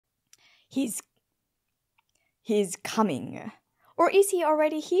He's coming. Or is he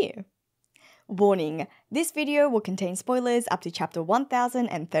already here? Warning, this video will contain spoilers up to chapter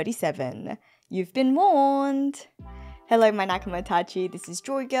 1037. You've been warned! Hello my nakamatachi, this is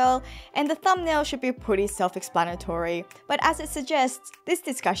JoyGirl, and the thumbnail should be pretty self-explanatory, but as it suggests, this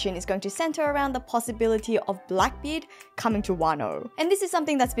discussion is going to center around the possibility of Blackbeard coming to Wano. And this is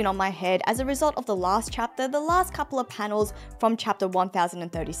something that's been on my head as a result of the last chapter, the last couple of panels from chapter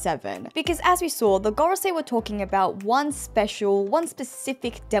 1037. Because as we saw, the Gorosei were talking about one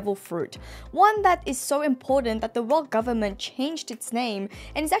specific devil fruit, one that is so important that the world government changed its name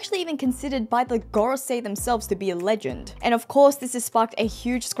and is actually even considered by the Gorosei themselves to be a legend. And of course, this has sparked a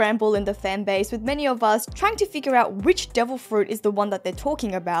huge scramble in the fanbase, with many of us trying to figure out which devil fruit is the one that they're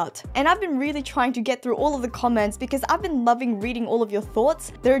talking about. And I've been really trying to get through all of the comments because I've been loving reading all of your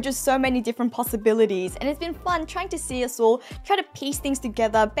thoughts. There are just so many different possibilities, and it's been fun trying to see us all try to piece things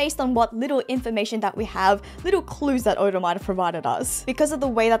together based on what little information that we have, little clues that Oda might have provided us. Because of the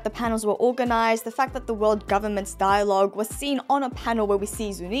way that the panels were organized, the fact that the world government's dialogue was seen on a panel where we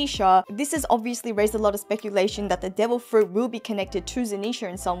see Zunisha, this has obviously raised a lot of speculation that the devil fruit will be connected to Zunisha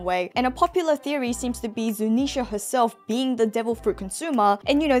in some way, and a popular theory seems to be Zunisha herself being the devil fruit consumer.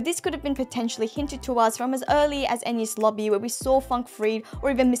 And you know, this could have been potentially hinted to us from as early as Enies Lobby, where we saw Funk Freed,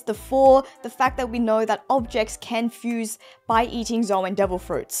 or even Mr. 4, the fact that we know that objects can fuse by eating Zoan devil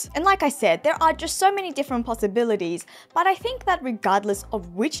fruits. And like I said, there are just so many different possibilities, but I think that regardless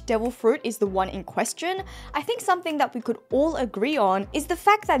of which devil fruit is the one in question, I think something that we could all agree on is the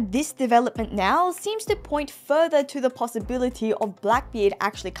fact that this development now seems to point further to the possibility of Blackbeard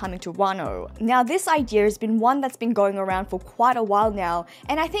actually coming to Wano. Now, this idea has been one that's been going around for quite a while now,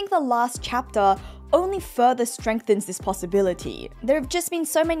 and I think the last chapter only further strengthens this possibility. There have just been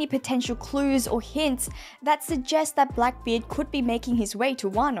so many potential clues or hints that suggest that Blackbeard could be making his way to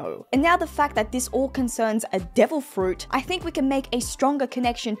Wano. And now the fact that this all concerns a devil fruit, I think we can make a stronger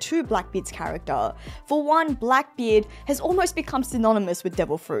connection to Blackbeard's character. For one, Blackbeard has almost become synonymous with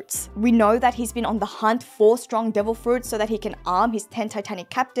devil fruits. We know that he's been on the hunt for strong devil fruits so that he can arm his 10 Titanic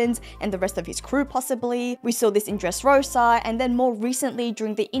captains and the rest of his crew possibly. We saw this in Dressrosa, and then more recently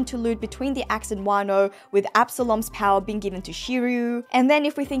during the interlude between the Axe and Wano, with Absalom's power being given to Shiryu. And then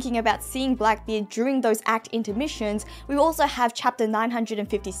if we're thinking about seeing Blackbeard during those act intermissions, we also have chapter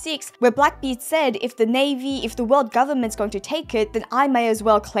 956, where Blackbeard said, if the world government's going to take it, then I may as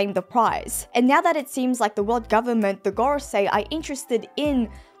well claim the prize. And now that it seems like the world government, the Gorosei, are interested in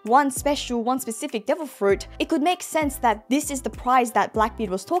one specific devil fruit, it could make sense that this is the prize that Blackbeard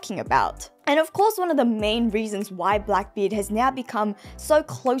was talking about. And of course, one of the main reasons why Blackbeard has now become so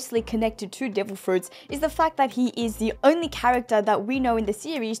closely connected to devil fruits is the fact that he is the only character that we know in the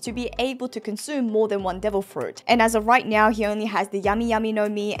series to be able to consume more than one devil fruit. And as of right now, he only has the Yami Yami no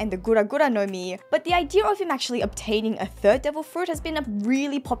Mi and the Gura Gura no Mi. But the idea of him actually obtaining a third devil fruit has been a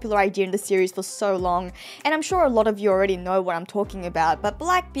really popular idea in the series for so long. And I'm sure a lot of you already know what I'm talking about, but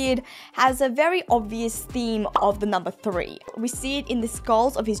Blackbeard has a very obvious theme of the number 3. We see it in the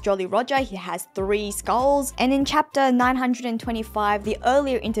skulls of his Jolly Roger. He has 3 skulls, and in chapter 925, the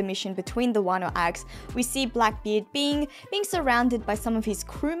earlier intermission between the Wano acts, we see Blackbeard being surrounded by some of his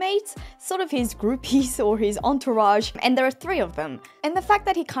crewmates, sort of his groupies or his entourage, and there are 3 of them. And the fact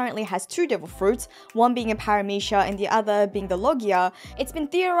that he currently has 2 devil fruits, one being a Paramecia and the other being the Logia, it's been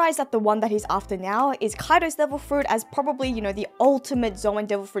theorized that the one that he's after now is Kaido's devil fruit, as probably, you know, the ultimate Zoan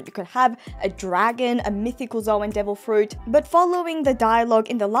devil fruit you could have, a dragon, a mythical Zoan devil fruit. But following the dialogue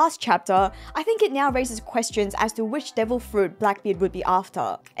in the last chapter, I think it now raises questions as to which devil fruit Blackbeard would be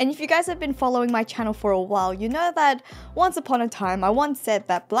after. And if you guys have been following my channel for a while, you know that once upon a time I once said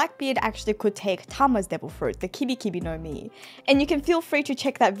that Blackbeard actually could take Tama's devil fruit, the Kibi Kibi no Mi. And you can feel free to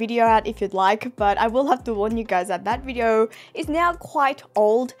check that video out if you'd like, but I will have to warn you guys that that video is now quite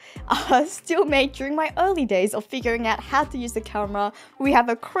old, still made during my early days of figuring out how to use the camera. We have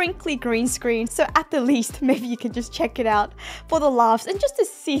a crinkly green screen, so at the least maybe you can just check it out for the laughs and just to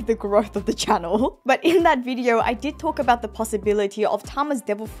see the growth of the channel. But in that video, I did talk about the possibility of Tama's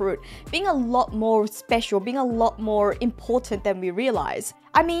devil fruit being a lot more special, being a lot more important than we realize.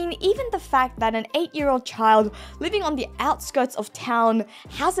 I mean, even the fact that an 8-year-old child living on the outskirts of town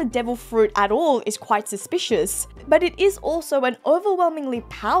has a devil fruit at all is quite suspicious. But it is also an overwhelmingly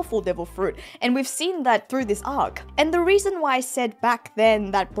powerful devil fruit, and we've seen that through this arc. And the reason why I said back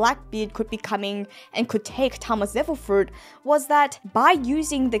then that Blackbeard could be coming and could take Tama's devil fruit was that by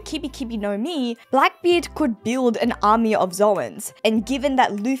using the Kibi Kibi no Mi, Blackbeard could build an army of Zoans. And given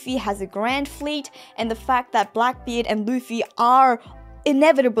that Luffy has a grand fleet, and the fact that Blackbeard and Luffy are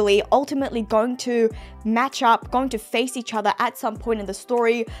inevitably ultimately going to match up, going to face each other at some point in the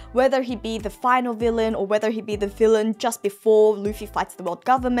story, whether he be the final villain or whether he be the villain just before Luffy fights the world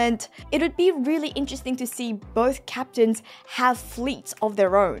government. It would be really interesting to see both captains have fleets of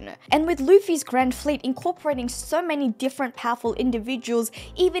their own. And with Luffy's Grand Fleet incorporating so many different powerful individuals,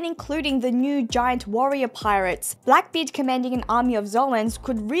 even including the new giant warrior pirates, Blackbeard commanding an army of Zoans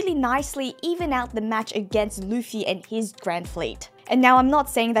could really nicely even out the match against Luffy and his Grand Fleet. And now I'm not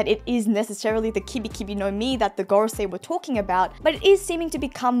saying that it is necessarily the Kibi Kibi no Mi that the Gorosei were talking about, but it is seeming to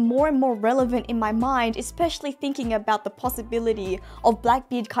become more and more relevant in my mind, especially thinking about the possibility of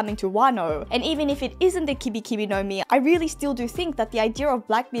Blackbeard coming to Wano. And even if it isn't the Kibi Kibi no Mi, I really still do think that the idea of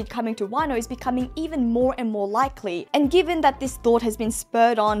Blackbeard coming to Wano is becoming even more and more likely. And given that this thought has been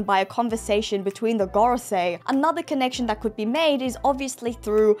spurred on by a conversation between the Gorosei, another connection that could be made is obviously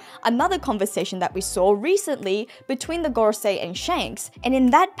through another conversation that we saw recently between the Gorosei and Shanks. And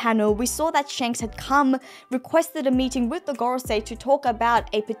in that panel, we saw that Shanks had requested a meeting with the Gorosei to talk about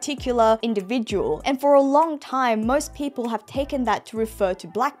a particular individual. And for a long time, most people have taken that to refer to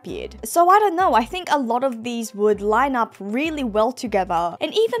Blackbeard. So I don't know, I think a lot of these would line up really well together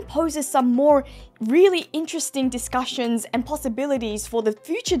and even poses some more really interesting discussions and possibilities for the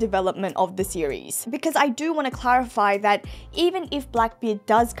future development of the series. Because I do want to clarify that even if Blackbeard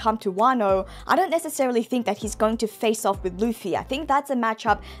does come to Wano, I don't necessarily think that he's going to face off with Luffy. I think that's a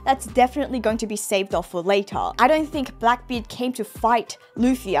matchup that's definitely going to be saved off for later. I don't think Blackbeard came to fight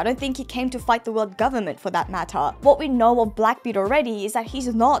Luffy. I don't think he came to fight the world government for that matter. What we know of Blackbeard already is that he's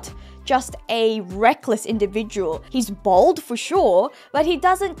not just a reckless individual. He's bold for sure, but he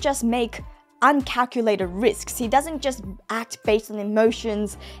doesn't just make uncalculated risks. He doesn't just act based on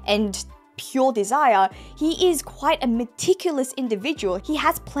emotions and pure desire. He is quite a meticulous individual. He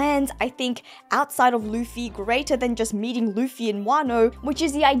has plans, I think, outside of Luffy, greater than just meeting Luffy in Wano, which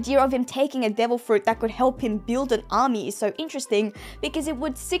is the idea of him taking a devil fruit that could help him build an army is so interesting because it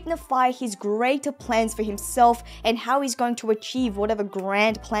would signify his greater plans for himself and how he's going to achieve whatever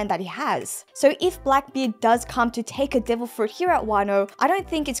grand plan that he has. So if Blackbeard does come to take a devil fruit here at Wano, I don't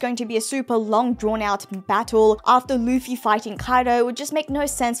think it's going to be a super long drawn out battle after Luffy fighting Kaido. It would just make no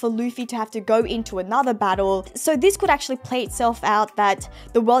sense for Luffy to have to go into another battle. So this could actually play itself out that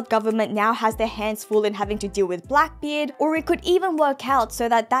the world government now has their hands full in having to deal with Blackbeard, or it could even work out so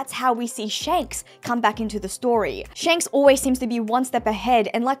that that's how we see Shanks come back into the story. Shanks always seems to be one step ahead,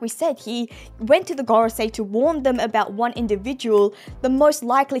 and like we said, he went to the Gorosei to warn them about one individual, the most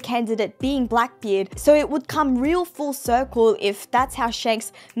likely candidate being Blackbeard. So it would come real full circle if that's how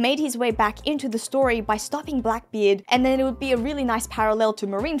Shanks made his way back into the story by stopping Blackbeard, and then it would be a really nice parallel to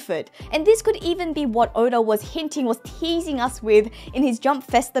Marineford. And this could even be what Oda was teasing us with in his Jump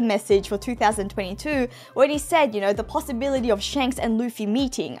Festa message for 2022, when he said, you know, the possibility of Shanks and Luffy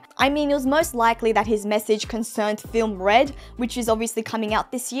meeting. I mean, it was most likely that his message concerned Film Red, which is obviously coming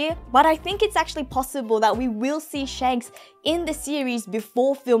out this year, but I think it's actually possible that we will see Shanks in the series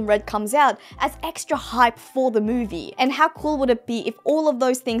before Film Red comes out as extra hype for the movie. And how cool would it be if all of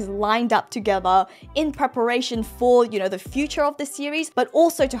those things lined up together in preparation for, you know, the future of the series, but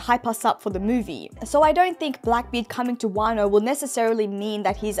also to hype us up for the movie. So I don't think Blackbeard coming to Wano will necessarily mean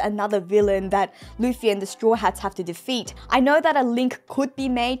that he's another villain that Luffy and the Straw Hats have to defeat. I know that a link could be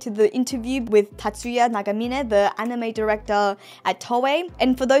made to the interview with Tatsuya Nagamine, the anime director at Toei.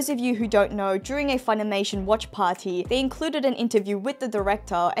 And for those of you who don't know, during a Funimation watch party, they included an interview with the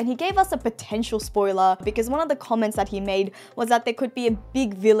director, and he gave us a potential spoiler because one of the comments that he made was that there could be a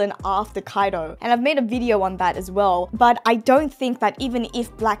big villain after Kaido. And I've made a video on that as well, but I don't think that even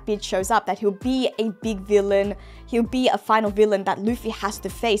if Blackbeard shows up that he'll be a big villain, he'll be a final villain that Luffy has to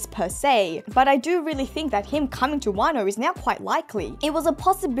face per se. But I do really think that him coming to Wano is now quite likely. It was a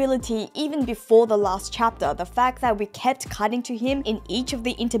possibility even before the last chapter, the fact that we kept cutting to him in each of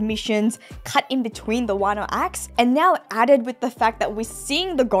the intermissions, cut in between the Wano acts, and now added with the fact that we're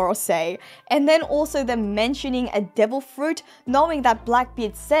seeing the Gorosei, and then also them mentioning a devil fruit, knowing that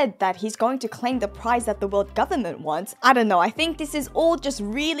Blackbeard said that he's going to claim the prize that the world government wants. I don't know, I think this is all just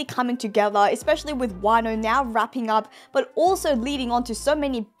really coming together, especially with Wano now wrapping up, but also leading on to so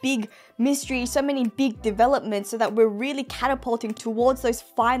many big mysteries, so many big developments, so that we're really catapulting towards those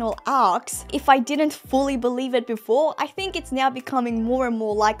final arcs. If I didn't fully believe it before, I think it's now becoming more and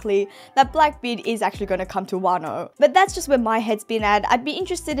more likely that Blackbeard is actually going to come to Wano. But that's just where my head's been at. I'd be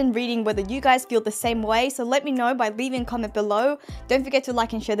interested in reading whether you guys feel the same way, so let me know by leaving a comment below. Don't forget to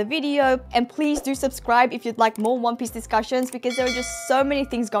like and share the video, and please do subscribe if you'd like more One Piece discussions, because there are just so many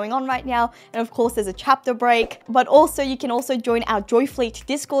things going going on right now. And of course, there's a chapter break. But also, you can also join our Joyfleet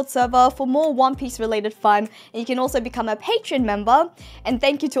Discord server for more One Piece related fun. And you can also become a Patreon member. And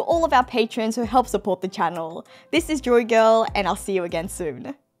thank you to all of our patrons who help support the channel. This is JoyGirl, and I'll see you again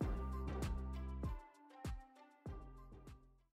soon.